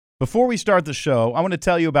Before we start the show, I want to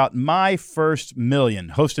tell you about My First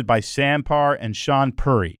Million, hosted by Sam Parr and Sean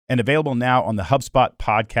Puri, and available now on the HubSpot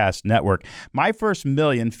Podcast Network. My First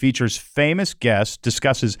Million features famous guests,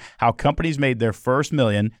 discusses how companies made their first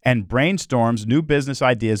million, and brainstorms new business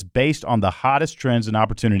ideas based on the hottest trends and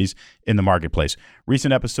opportunities in the marketplace.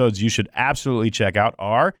 Recent episodes you should absolutely check out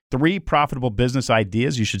are 3 profitable business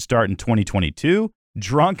ideas you should start in 2022,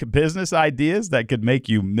 drunk business ideas that could make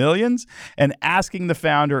you millions, and asking the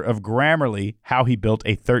founder of Grammarly how he built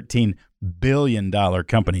a $13 billion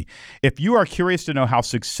company. If you are curious to know how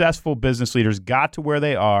successful business leaders got to where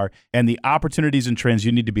they are and the opportunities and trends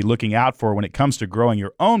you need to be looking out for when it comes to growing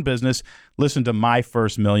your own business, listen to My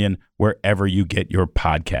First Million wherever you get your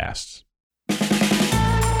podcasts.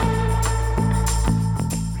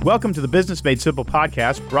 Welcome to the Business Made Simple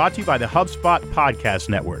podcast, brought to you by the HubSpot Podcast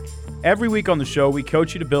Network. Every week on the show, we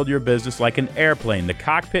coach you to build your business like an airplane. The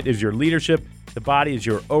cockpit is your leadership, the body is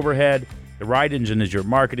your overhead, the right engine is your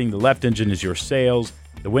marketing, the left engine is your sales,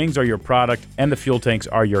 the wings are your product, and the fuel tanks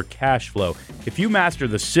are your cash flow. If you master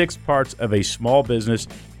the 6 parts of a small business,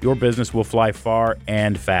 your business will fly far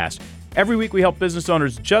and fast. Every week, we help business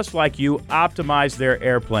owners just like you optimize their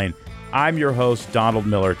airplane. I'm your host, Donald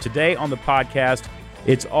Miller. Today on the podcast,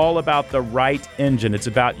 it's all about the right engine. It's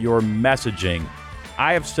about your messaging.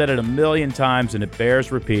 I have said it a million times, and it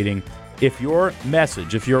bears repeating. If your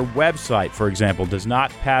message, if your website, for example, does not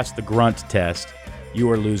pass the grunt test, you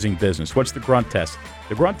are losing business. What's the grunt test?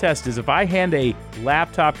 The grunt test is if I hand a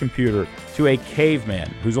laptop computer to a caveman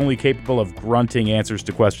who's only capable of grunting answers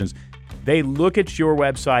to questions, they look at your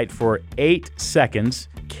website for 8 seconds.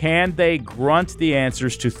 Can they grunt the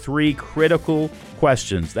answers to 3 critical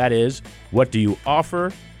questions? That is, what do you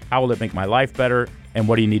offer? How will it make my life better? And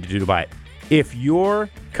what do you need to do to buy it? If your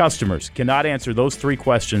customers cannot answer those 3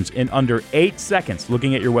 questions in under 8 seconds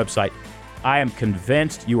looking at your website, I am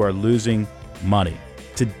convinced you are losing money.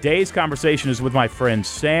 Today's conversation is with my friend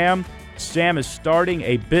Sam. Sam is starting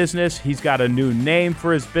a business. He's got a new name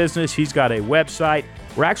for his business. He's got a website.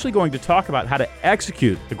 We're actually going to talk about how to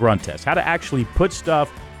execute the grunt test, how to actually put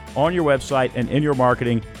stuff on your website and in your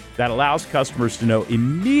marketing that allows customers to know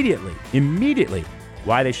immediately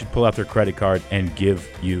why they should pull out their credit card and give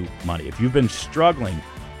you money. If you've been struggling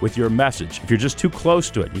with your message, if you're just too close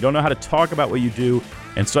to it, you don't know how to talk about what you do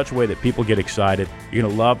in such a way that people get excited, you're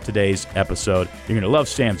going to love today's episode. You're going to love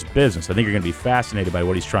Sam's business. I think you're going to be fascinated by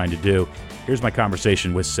what he's trying to do. Here's my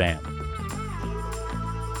conversation with Sam.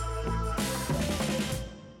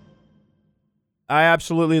 I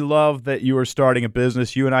absolutely love that you are starting a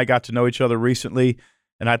business. You and I got to know each other recently,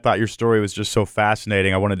 and I thought your story was just so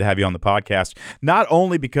fascinating. I wanted to have you on the podcast, not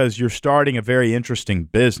only because you're starting a very interesting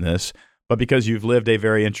business, but because you've lived a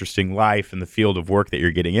very interesting life, and the field of work that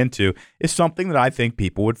you're getting into is something that I think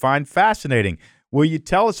people would find fascinating. Will you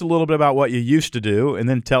tell us a little bit about what you used to do, and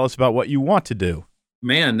then tell us about what you want to do?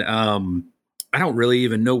 Man, I don't really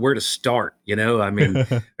even know where to start. I mean,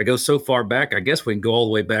 I go so far back, I guess we can go all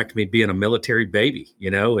the way back to me being a military baby,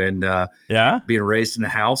 and being raised in a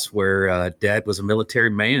house where dad was a military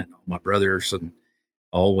man. My brothers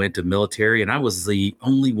all went to military, and I was the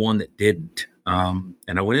only one that didn't. And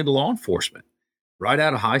I went into law enforcement right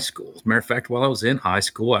out of high school. As a matter of fact, while I was in high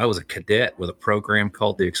school, I was a cadet with a program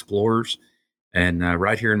called the Explorers, and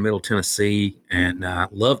right here in Middle Tennessee, and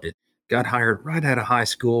loved it. Got hired right out of high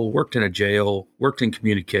school, worked in a jail, worked in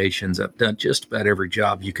communications. I've done just about every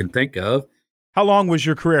job you can think of. How long was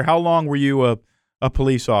your career? How long were you a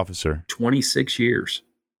police officer? 26 years.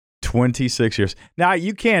 26 years. Now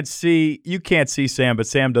you can't see Sam, but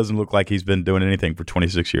Sam doesn't look like he's been doing anything for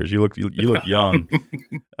 26 years. You look young.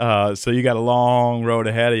 So you got a long road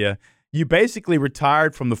ahead of you. You basically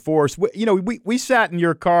retired from the force. We sat in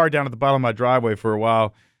your car down at the bottom of my driveway for a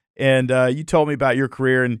while, and you told me about your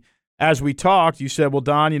career. And as we talked, you said, well,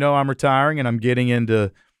 Don, I'm retiring and I'm getting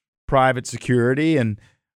into private security. And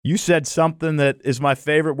you said something that is my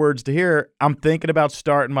favorite words to hear. I'm thinking about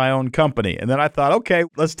starting my own company. And then I thought, okay,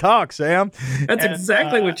 let's talk, Sam. That's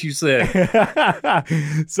exactly what you said.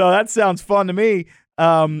 So that sounds fun to me.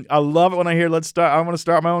 I love it when I hear I want to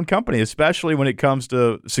start my own company, especially when it comes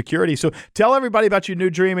to security. So tell everybody about your new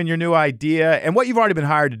dream and your new idea and what you've already been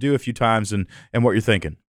hired to do a few times and what you're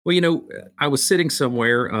thinking. Well, I was sitting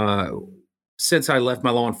somewhere since I left my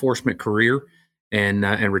law enforcement career and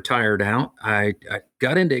retired out. I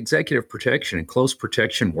got into executive protection and close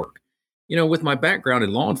protection work. With my background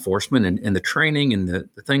in law enforcement and the training and the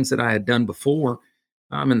things that I had done before,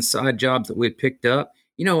 and side jobs that we had picked up,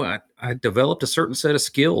 I developed a certain set of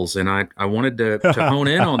skills, and I wanted to hone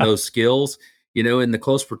in on those skills, in the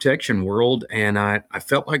close protection world. And I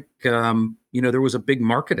felt like, there was a big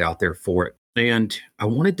market out there for it. And I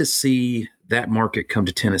wanted to see that market come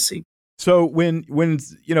to Tennessee. So when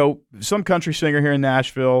some country singer here in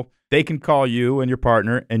Nashville, they can call you and your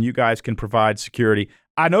partner, and you guys can provide security.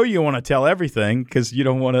 I know you want to tell everything because you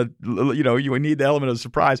don't want to, you need the element of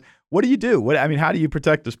surprise. What do you do? How do you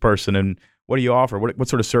protect this person, and what do you offer? What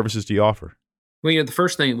sort of services do you offer? Well, the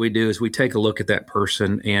first thing we do is we take a look at that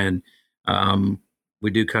person, and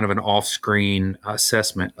we do kind of an off-screen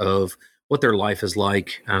assessment of what their life is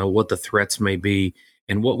like, what the threats may be,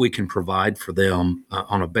 and what we can provide for them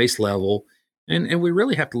on a base level. And we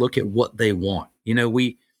really have to look at what they want.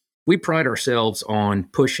 We pride ourselves on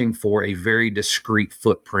pushing for a very discreet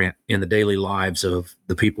footprint in the daily lives of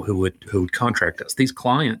the people who would contract us. These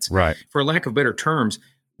clients, right, for lack of better terms,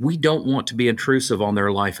 we don't want to be intrusive on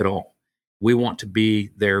their life at all. We want to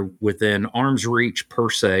be there within arm's reach, per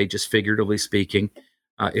se, just figuratively speaking,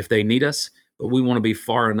 if they need us. But we want to be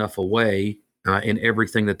far enough away in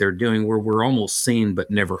everything that they're doing where we're almost seen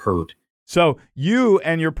but never heard. So you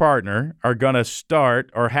and your partner are going to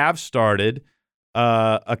start or have started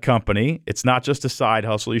a company. It's not just a side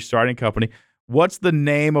hustle. You're starting a company. What's the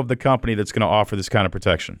name of the company that's going to offer this kind of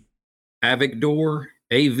protection? Avigdor,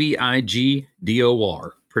 Avigdor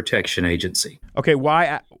Protection Agency. Okay,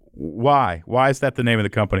 why is that the name of the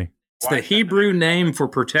company? It's the Hebrew name for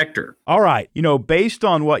protector. All right. Based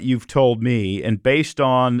on what you've told me and based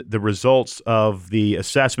on the results of the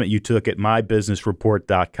assessment you took at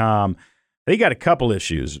mybusinessreport.com, they got a couple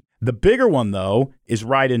issues. The bigger one, though, is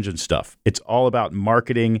right engine stuff. It's all about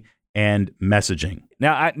marketing and messaging.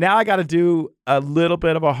 Now I got to do a little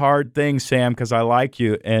bit of a hard thing, Sam, because I like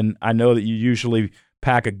you, and I know that you usually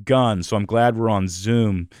pack a gun, so I'm glad we're on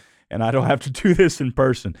Zoom, and I don't have to do this in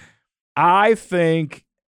person. I think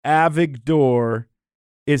Avigdor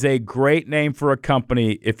is a great name for a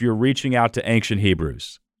company if you're reaching out to ancient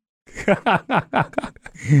Hebrews.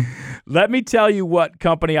 Let me tell you what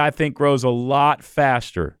company I think grows a lot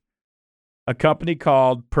faster. A company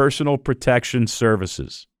called Personal Protection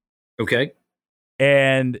Services. Okay.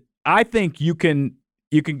 And I think you can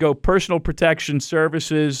go Personal Protection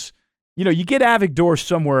Services. You get Avigdor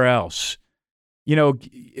somewhere else.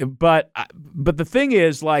 But the thing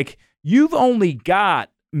is, like, you've only got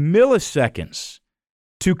milliseconds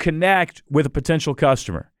to connect with a potential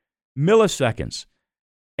customer. Milliseconds.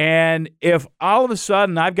 And if all of a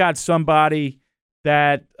sudden I've got somebody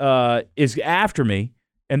that is after me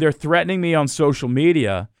and they're threatening me on social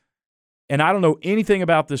media and I don't know anything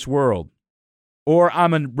about this world, or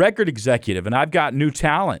I'm a record executive and I've got new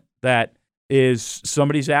talent that is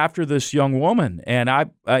somebody's after this young woman and I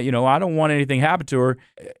don't want anything happen to her.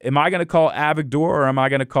 Am I going to call Avigdor or am I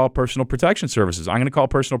going to call Personal Protection Services? I'm going to call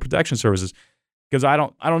Personal Protection Services because I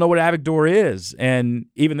don't know what Avigdor is. And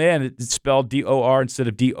even then, it's spelled D-O-R instead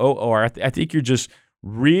of D-O-O-R. I think you're just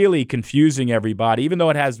really confusing everybody. Even though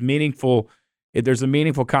it has there's a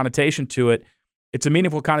meaningful connotation to it. It's a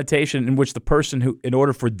meaningful connotation in which the person who, in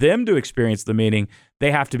order for them to experience the meaning,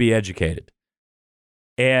 they have to be educated.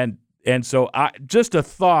 And so just a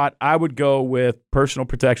thought, I would go with Personal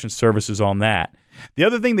Protection Services on that. The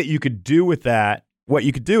other thing that you could do with that, what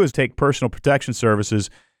you could do is take Personal Protection Services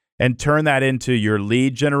and turn that into your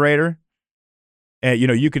lead generator. And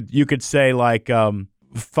you could say like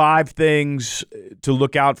 5 things to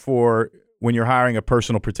look out for when you're hiring a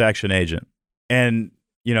personal protection agent. And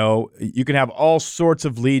you can have all sorts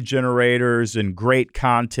of lead generators and great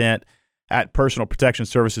content at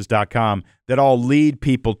personalprotectionservices.com that all lead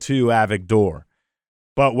people to Avigdor.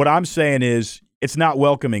 But what I'm saying is it's not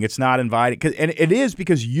welcoming. It's not inviting. And it is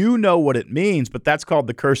because you know what it means, but that's called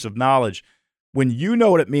the curse of knowledge. When you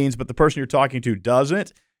know what it means, but the person you're talking to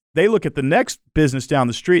doesn't, they look at the next business down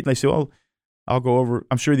the street and they say, "Oh, I'll go over.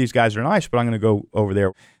 I'm sure these guys are nice, but I'm going to go over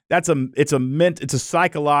there." It's a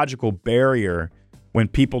psychological barrier when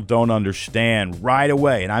people don't understand right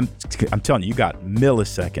away. And I'm telling you, you got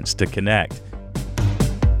milliseconds to connect.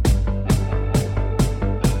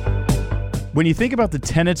 When you think about the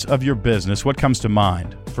tenets of your business, what comes to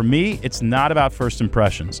mind? For me, it's not about first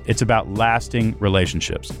impressions. It's about lasting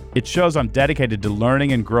relationships. It shows I'm dedicated to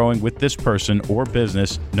learning and growing with this person or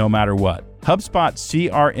business no matter what. HubSpot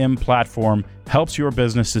CRM platform helps your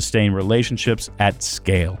business sustain relationships at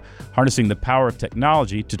scale, harnessing the power of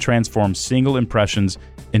technology to transform single impressions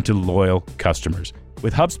into loyal customers.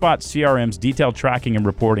 With HubSpot CRM's detailed tracking and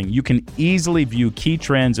reporting, you can easily view key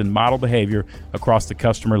trends and model behavior across the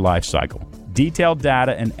customer lifecycle. Detailed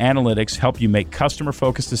data and analytics help you make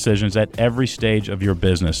customer-focused decisions at every stage of your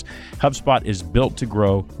business. HubSpot is built to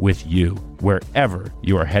grow with you, wherever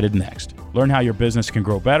you are headed next. Learn how your business can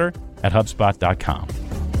grow better at HubSpot.com.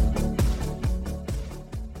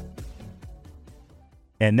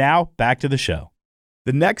 And now back to the show.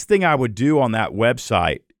 The next thing I would do on that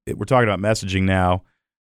website, we're talking about messaging now,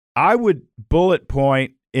 I would bullet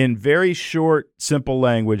point in very short, simple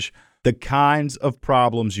language the kinds of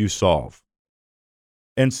problems you solve.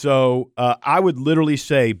 And so I would literally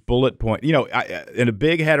say bullet point, in a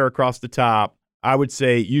big header across the top, I would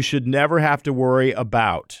say you should never have to worry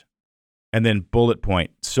about, and then bullet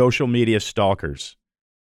point, social media stalkers,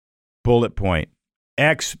 bullet point,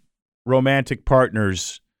 ex-romantic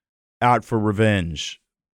partners out for revenge,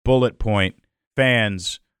 bullet point,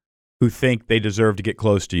 fans who think they deserve to get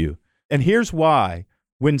close to you. And here's why.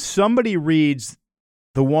 When somebody reads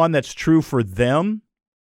the one that's true for them,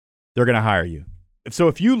 they're going to hire you. So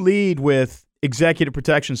if you lead with executive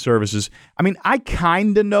protection services, I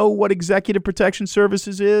kind of know what executive protection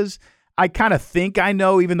services is. I kind of think I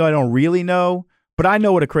know, even though I don't really know, but I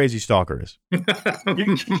know what a crazy stalker is. You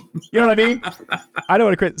know what I mean? I know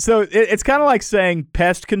what a crazy. So it's kind of like saying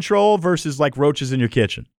pest control versus like roaches in your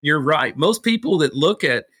kitchen. You're right. Most people that look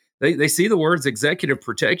at, they see the words executive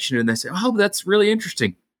protection and they say, oh, that's really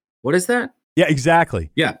interesting. What is that? Yeah,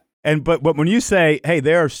 exactly. Yeah. But when you say, hey,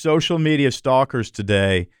 there are social media stalkers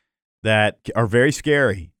today that are very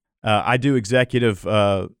scary. I do executive,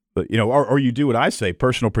 or you do what I say,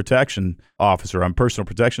 personal protection officer. I'm personal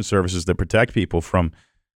protection services that protect people from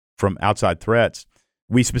outside threats.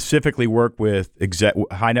 We specifically work with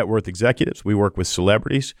high net worth executives. We work with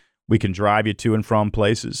celebrities. We can drive you to and from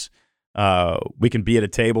places. We can be at a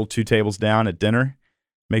table 2 tables down at dinner.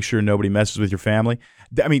 Make sure nobody messes with your family.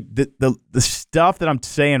 The stuff that I'm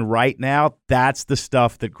saying right now, that's the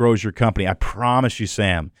stuff that grows your company. I promise you,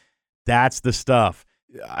 Sam, that's the stuff.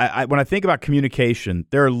 When I think about communication,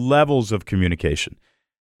 there are levels of communication.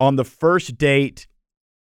 On the first date,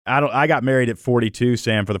 I got married at 42,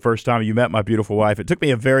 Sam, for the first time. You met my beautiful wife. It took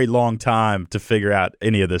me a very long time to figure out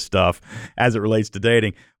any of this stuff as it relates to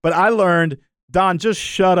dating. But I learned, Don, just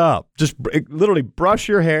shut up. Just literally brush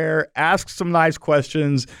your hair, ask some nice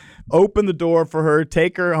questions, open the door for her,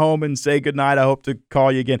 take her home and say goodnight. I hope to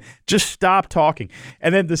call you again. Just stop talking.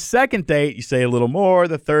 And then the second date, you say a little more.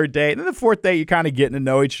 The third date. And then the fourth date, you're kind of getting to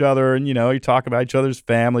know each other and, you talk about each other's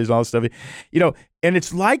families and all this stuff. And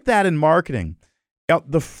it's like that in marketing. Now,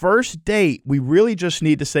 the first date, we really just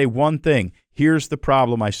need to say one thing. Here's the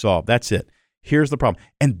problem I solved. That's it. Here's the problem.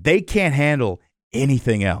 And they can't handle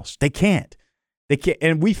anything else. They can't. They can't,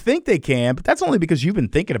 and we think they can, but that's only because you've been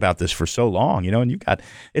thinking about this for so long, and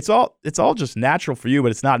it's all just natural for you,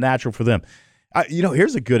 but it's not natural for them.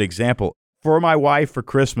 Here's a good example. For my wife, for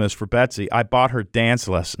Christmas, for Betsy, I bought her dance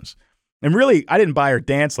lessons. And really, I didn't buy her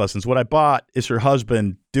dance lessons. What I bought is her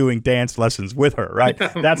husband doing dance lessons with her, right?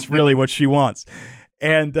 That's really what she wants.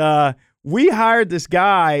 And we hired this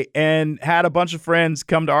guy and had a bunch of friends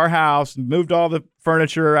come to our house and moved all the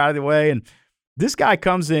furniture out of the way. And this guy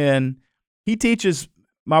comes in. He teaches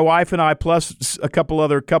my wife and I, plus a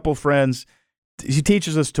couple friends, he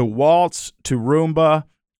teaches us to waltz, to Roomba,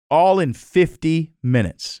 all in 50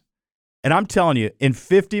 minutes. And I'm telling you, in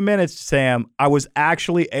 50 minutes, Sam, I was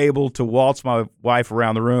actually able to waltz my wife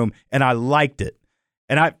around the room, and I liked it.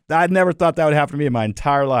 And I'd never thought that would happen to me in my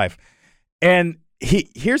entire life. And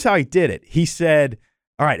here's how he did it. He said,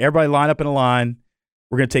 all right, everybody line up in a line.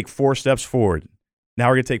 We're going to take 4 steps forward. Now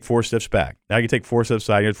we're going to take 4 steps back. Now you can take 4 steps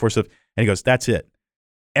side, 4 steps. And he goes, that's it.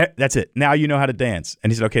 That's it. Now you know how to dance.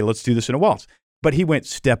 And he said, okay, let's do this in a waltz. But he went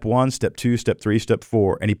step 1, step 2, step 3, step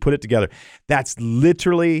 4, and he put it together. That's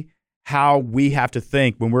literally how we have to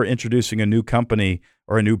think when we're introducing a new company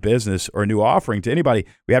or a new business or a new offering to anybody.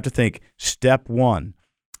 We have to think step 1.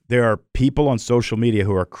 There are people on social media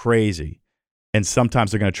who are crazy, and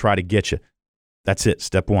sometimes they're going to try to get you. That's it.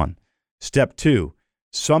 Step 1. Step 2.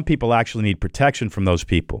 Some people actually need protection from those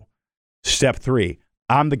people. Step 3.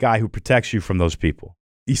 I'm the guy who protects you from those people.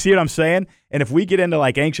 You see what I'm saying? And if we get into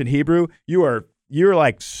like ancient Hebrew, you're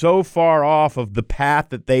like so far off of the path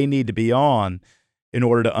that they need to be on in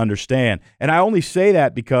order to understand. And I only say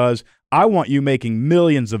that because I want you making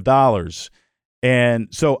millions of dollars. And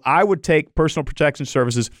so I would take personal protection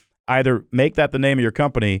services, either make that the name of your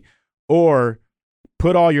company or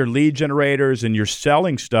put all your lead generators and your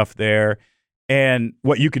selling stuff there. And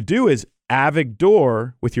what you could do is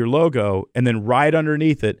Avigdor with your logo, and then right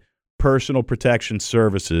underneath it, Personal Protection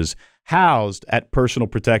Services, housed at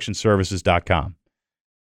personalprotectionservices.com.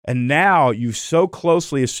 And now you've so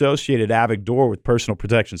closely associated Avigdor with Personal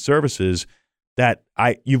Protection Services that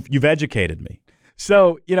you've educated me.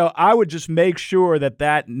 So, I would just make sure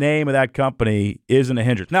that name of that company isn't a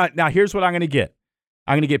hindrance. Now here's what I'm going to get.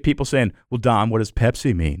 I'm going to get people saying, well, Don, what does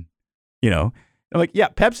Pepsi mean? I'm like, yeah,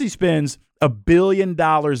 Pepsi spends $1 billion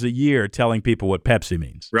a year telling people what Pepsi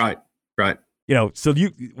means. Right. So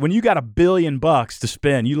when you got $1 billion to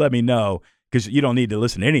spend, you let me know, because you don't need to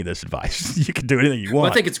listen to any of this advice. You can do anything you want.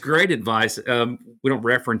 Well, I think it's great advice. We don't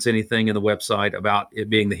reference anything in the website about it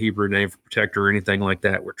being the Hebrew name for protector or anything like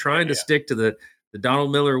that. We're trying to stick to the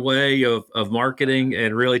Donald Miller way of marketing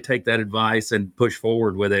and really take that advice and push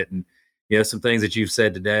forward with it. And some things that you've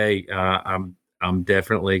said today, I'm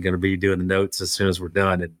definitely going to be doing the notes as soon as we're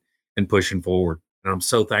done and pushing forward. And I'm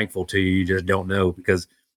so thankful to you. You just don't know, because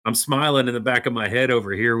I'm smiling in the back of my head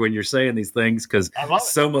over here when you're saying these things, because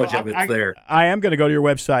so much of it's there. I am going to go to your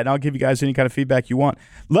website, and I'll give you guys any kind of feedback you want.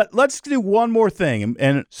 Let's do one more thing,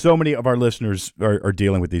 and so many of our listeners are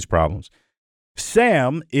dealing with these problems.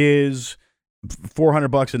 Sam is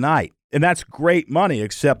 $400 a night, and that's great money,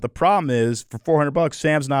 except the problem is, for $400,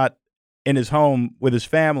 Sam's not in his home with his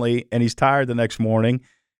family, and he's tired the next morning,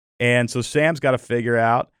 and so Sam's got to figure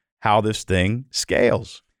out how this thing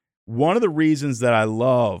scales. One of the reasons that I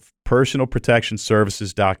love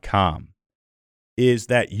personalprotectionservices.com is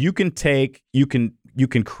that you can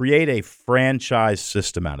create a franchise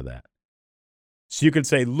system out of that. So you can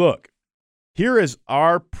say, look, here is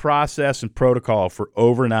our process and protocol for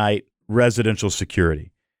overnight residential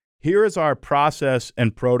security. Here is our process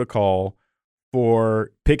and protocol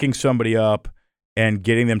for picking somebody up and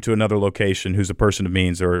getting them to another location who's a person of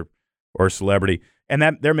means or a celebrity. And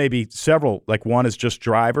that there may be several, like one is just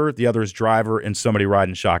driver, the other is driver and somebody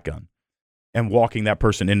riding shotgun and walking that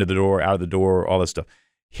person into the door, out of the door, all this stuff.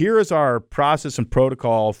 Here is our process and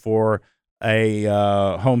protocol for a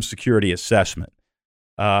home security assessment.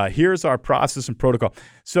 Here's our process and protocol.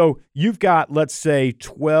 So you've got, let's say,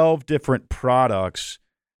 12 different products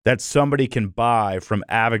that somebody can buy from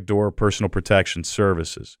Avigdor Personal Protection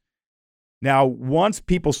Services. Now, once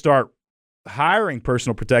people start hiring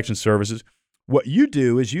personal protection services, what you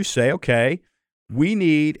do is you say, okay, we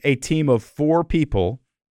need a team of 4 people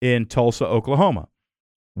in Tulsa, Oklahoma.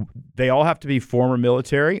 They all have to be former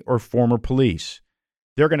military or former police.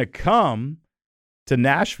 They're going to come to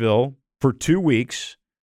Nashville for 2 weeks,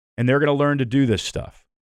 and they're going to learn to do this stuff.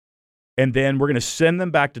 And then we're going to send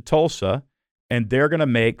them back to Tulsa, and they're going to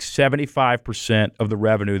make 75% of the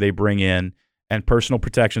revenue they bring in, and Personal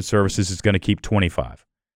Protection Services is going to keep 25%.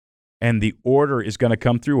 And the order is going to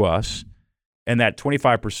come through us. And that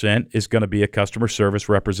 25% is going to be a customer service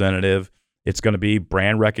representative. It's going to be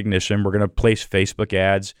brand recognition. We're going to place Facebook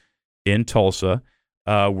ads in Tulsa.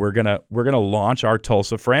 We're gonna launch our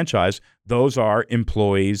Tulsa franchise. Those are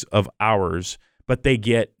employees of ours, but they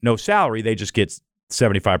get no salary. They just get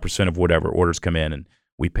 75% of whatever orders come in, and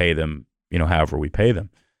we pay them, however we pay them.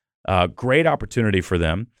 Great opportunity for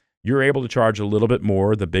them. You're able to charge a little bit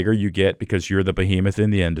more the bigger you get, because you're the behemoth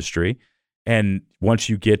in the industry. And once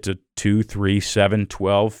you get to 2, 3, 7,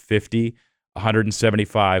 12, 50,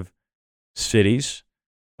 175 cities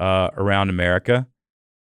around America,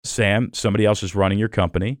 Sam, somebody else is running your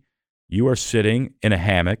company. You are sitting in a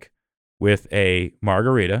hammock with a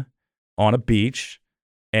margarita on a beach,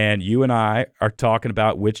 and you and I are talking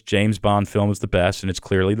about which James Bond film is the best, and it's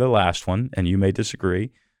clearly the last one, and you may disagree.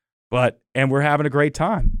 And we're having a great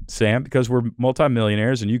time, Sam, because we're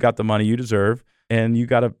multimillionaires, and you got the money you deserve. And you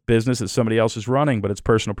got a business that somebody else is running, but it's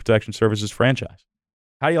Personal Protection Services franchise.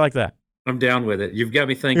 How do you like that? I'm down with it. You've got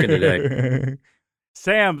me thinking today.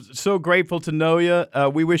 Sam, so grateful to know you.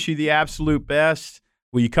 We wish you the absolute best.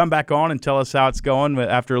 Will you come back on and tell us how it's going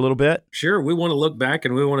after a little bit? Sure. We want to look back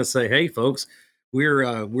and we want to say, hey, folks,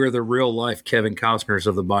 we're the real life Kevin Costners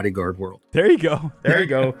of the bodyguard world. There you go. There you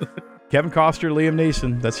go. Kevin Costner, Liam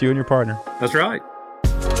Neeson. That's you and your partner. That's right.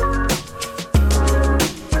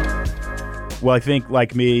 Well, I think,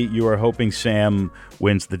 like me, you are hoping Sam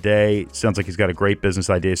wins the day. Sounds like he's got a great business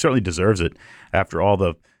idea. He certainly deserves it after all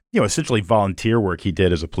the, essentially volunteer work he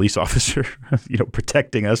did as a police officer,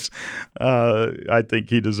 protecting us. I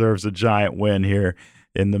think he deserves a giant win here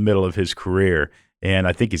in the middle of his career, and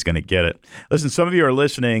I think he's going to get it. Listen, some of you are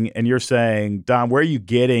listening, and you're saying, Don, where are you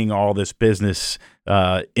getting all this business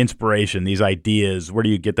inspiration, these ideas? Where do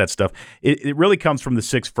you get that stuff? It really comes from the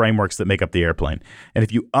 6 frameworks that make up the airplane. And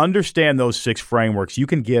if you understand those 6 frameworks, you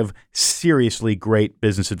can give seriously great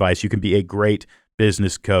business advice. You can be a great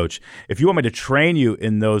business coach. If you want me to train you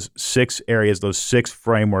in those 6 areas, those 6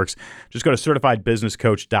 frameworks, just go to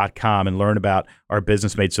certifiedbusinesscoach.com and learn about our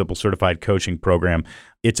Business Made Simple certified coaching program.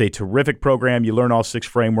 It's a terrific program. You learn all 6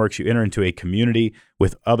 frameworks. You enter into a community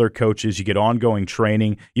with other coaches. You get ongoing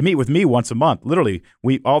training. You meet with me once a month. Literally,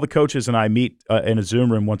 all the coaches and I meet in a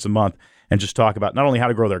Zoom room once a month and just talk about not only how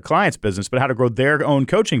to grow their client's business, but how to grow their own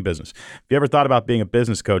coaching business. If you ever thought about being a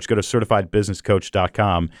business coach, go to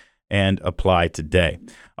certifiedbusinesscoach.com and apply today.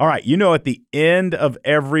 All right, at the end of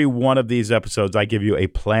every one of these episodes, I give you a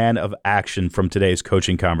plan of action from today's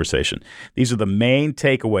coaching conversation. These are the main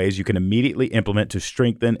takeaways you can immediately implement to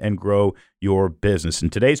strengthen and grow your business.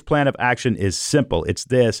 And today's plan of action is simple. It's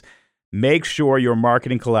this. Make sure your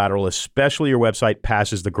marketing collateral, especially your website,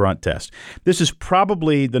 passes the grunt test. This is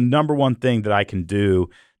probably the number one thing that I can do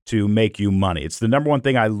to make you money. It's the number one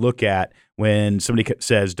thing I look at when somebody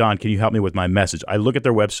says, Don, can you help me with my message? I look at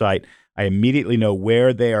their website. I immediately know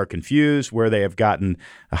where they are confused, where they have gotten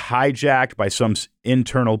hijacked by some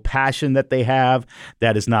internal passion that they have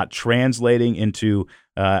that is not translating into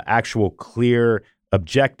actual clear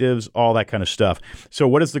objectives, all that kind of stuff. So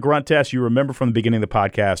what is the grunt test? You remember from the beginning of the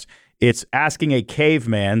podcast, it's asking a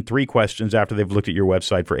caveman 3 questions after they've looked at your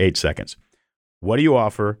website for 8 seconds. What do you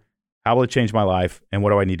offer? How will it change my life? And what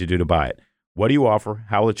do I need to do to buy it? What do you offer?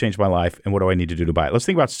 How will it change my life? And what do I need to do to buy it? Let's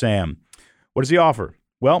think about Sam. What does he offer?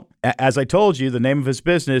 Well, as I told you, the name of his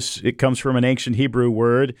business, it comes from an ancient Hebrew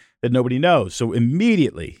word that nobody knows. So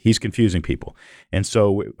immediately he's confusing people. And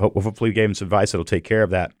so hopefully we gave him some advice that'll take care of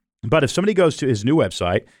that. But if somebody goes to his new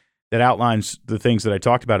website that outlines the things that I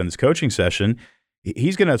talked about in this coaching session,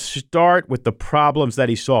 he's going to start with the problems that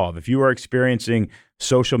he solved. If you are experiencing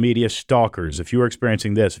social media stalkers, if you are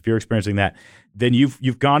experiencing this, if you're experiencing that, then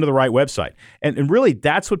you've gone to the right website. And really,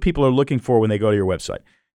 that's what people are looking for when they go to your website.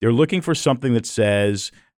 They're looking for something that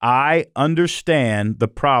says, I understand the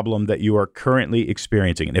problem that you are currently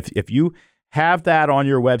experiencing. And if you have that on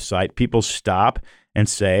your website, people stop and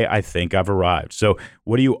say, I think I've arrived. So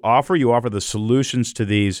what do you offer? You offer the solutions to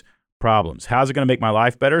these problems. How's it going to make my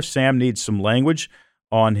life better? Sam needs some language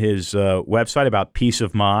on his website about peace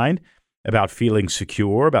of mind, about feeling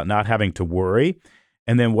secure, about not having to worry.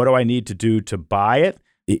 And then what do I need to do to buy it?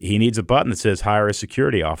 He needs a button that says hire a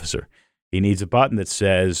security officer. He needs a button that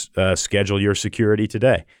says schedule your security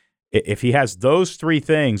today. If he has those 3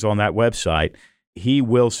 things on that website, he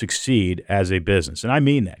will succeed as a business. And I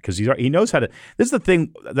mean that because he knows how to. This is the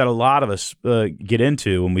thing that a lot of us get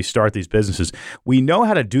into when we start these businesses. We know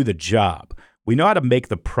how to do the job. We know how to make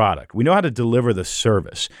the product. We know how to deliver the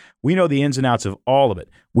service. We know the ins and outs of all of it.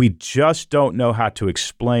 We just don't know how to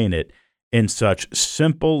explain it in such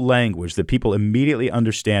simple language that people immediately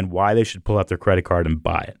understand why they should pull out their credit card and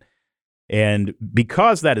buy it. And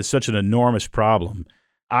because that is such an enormous problem,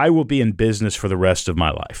 I will be in business for the rest of my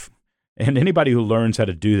life. And anybody who learns how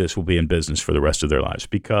to do this will be in business for the rest of their lives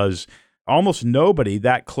because almost nobody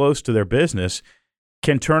that close to their business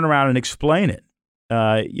can turn around and explain it.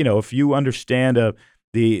 If you understand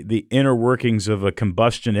the inner workings of a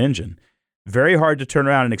combustion engine, very hard to turn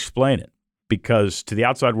around and explain it because to the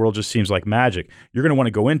outside world just seems like magic. You're going to want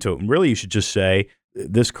to go into it. And really, you should just say,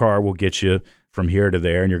 this car will get you from here to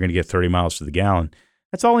there, and you're going to get 30 miles to the gallon.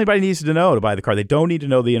 That's all anybody needs to know to buy the car. They don't need to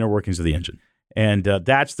know the inner workings of the engine. And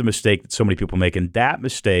that's the mistake that so many people make. And that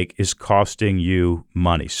mistake is costing you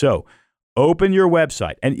money. So open your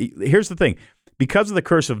website. And here's the thing. Because of the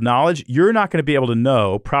curse of knowledge, you're not going to be able to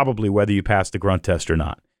know probably whether you passed the grunt test or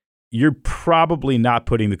not. You're probably not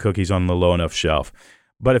putting the cookies on the low enough shelf.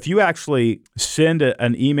 But if you actually send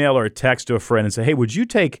an email or a text to a friend and say, hey, would you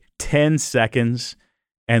take 10 seconds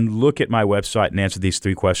and look at my website and answer these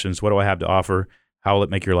 3 questions? What do I have to offer? How will it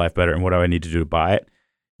make your life better? And what do I need to do to buy it?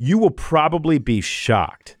 You will probably be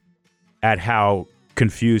shocked at how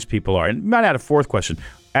confused people are. And you might add a 4th question.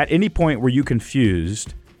 At any point were you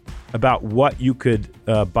confused about what you could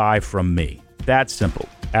buy from me? That's simple.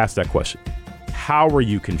 Ask that question. How were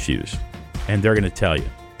you confused? And they're going to tell you.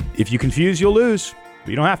 If you confuse, you'll lose, but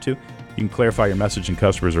you don't have to. You can clarify your message and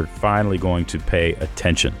customers are finally going to pay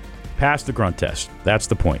attention. Pass the grunt test. That's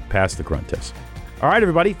the point. Pass the grunt test. All right,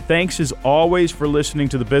 everybody. Thanks as always for listening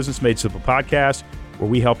to the Business Made Simple podcast, where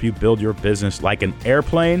we help you build your business like an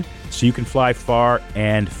airplane so you can fly far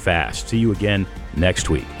and fast. See you again next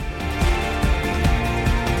week.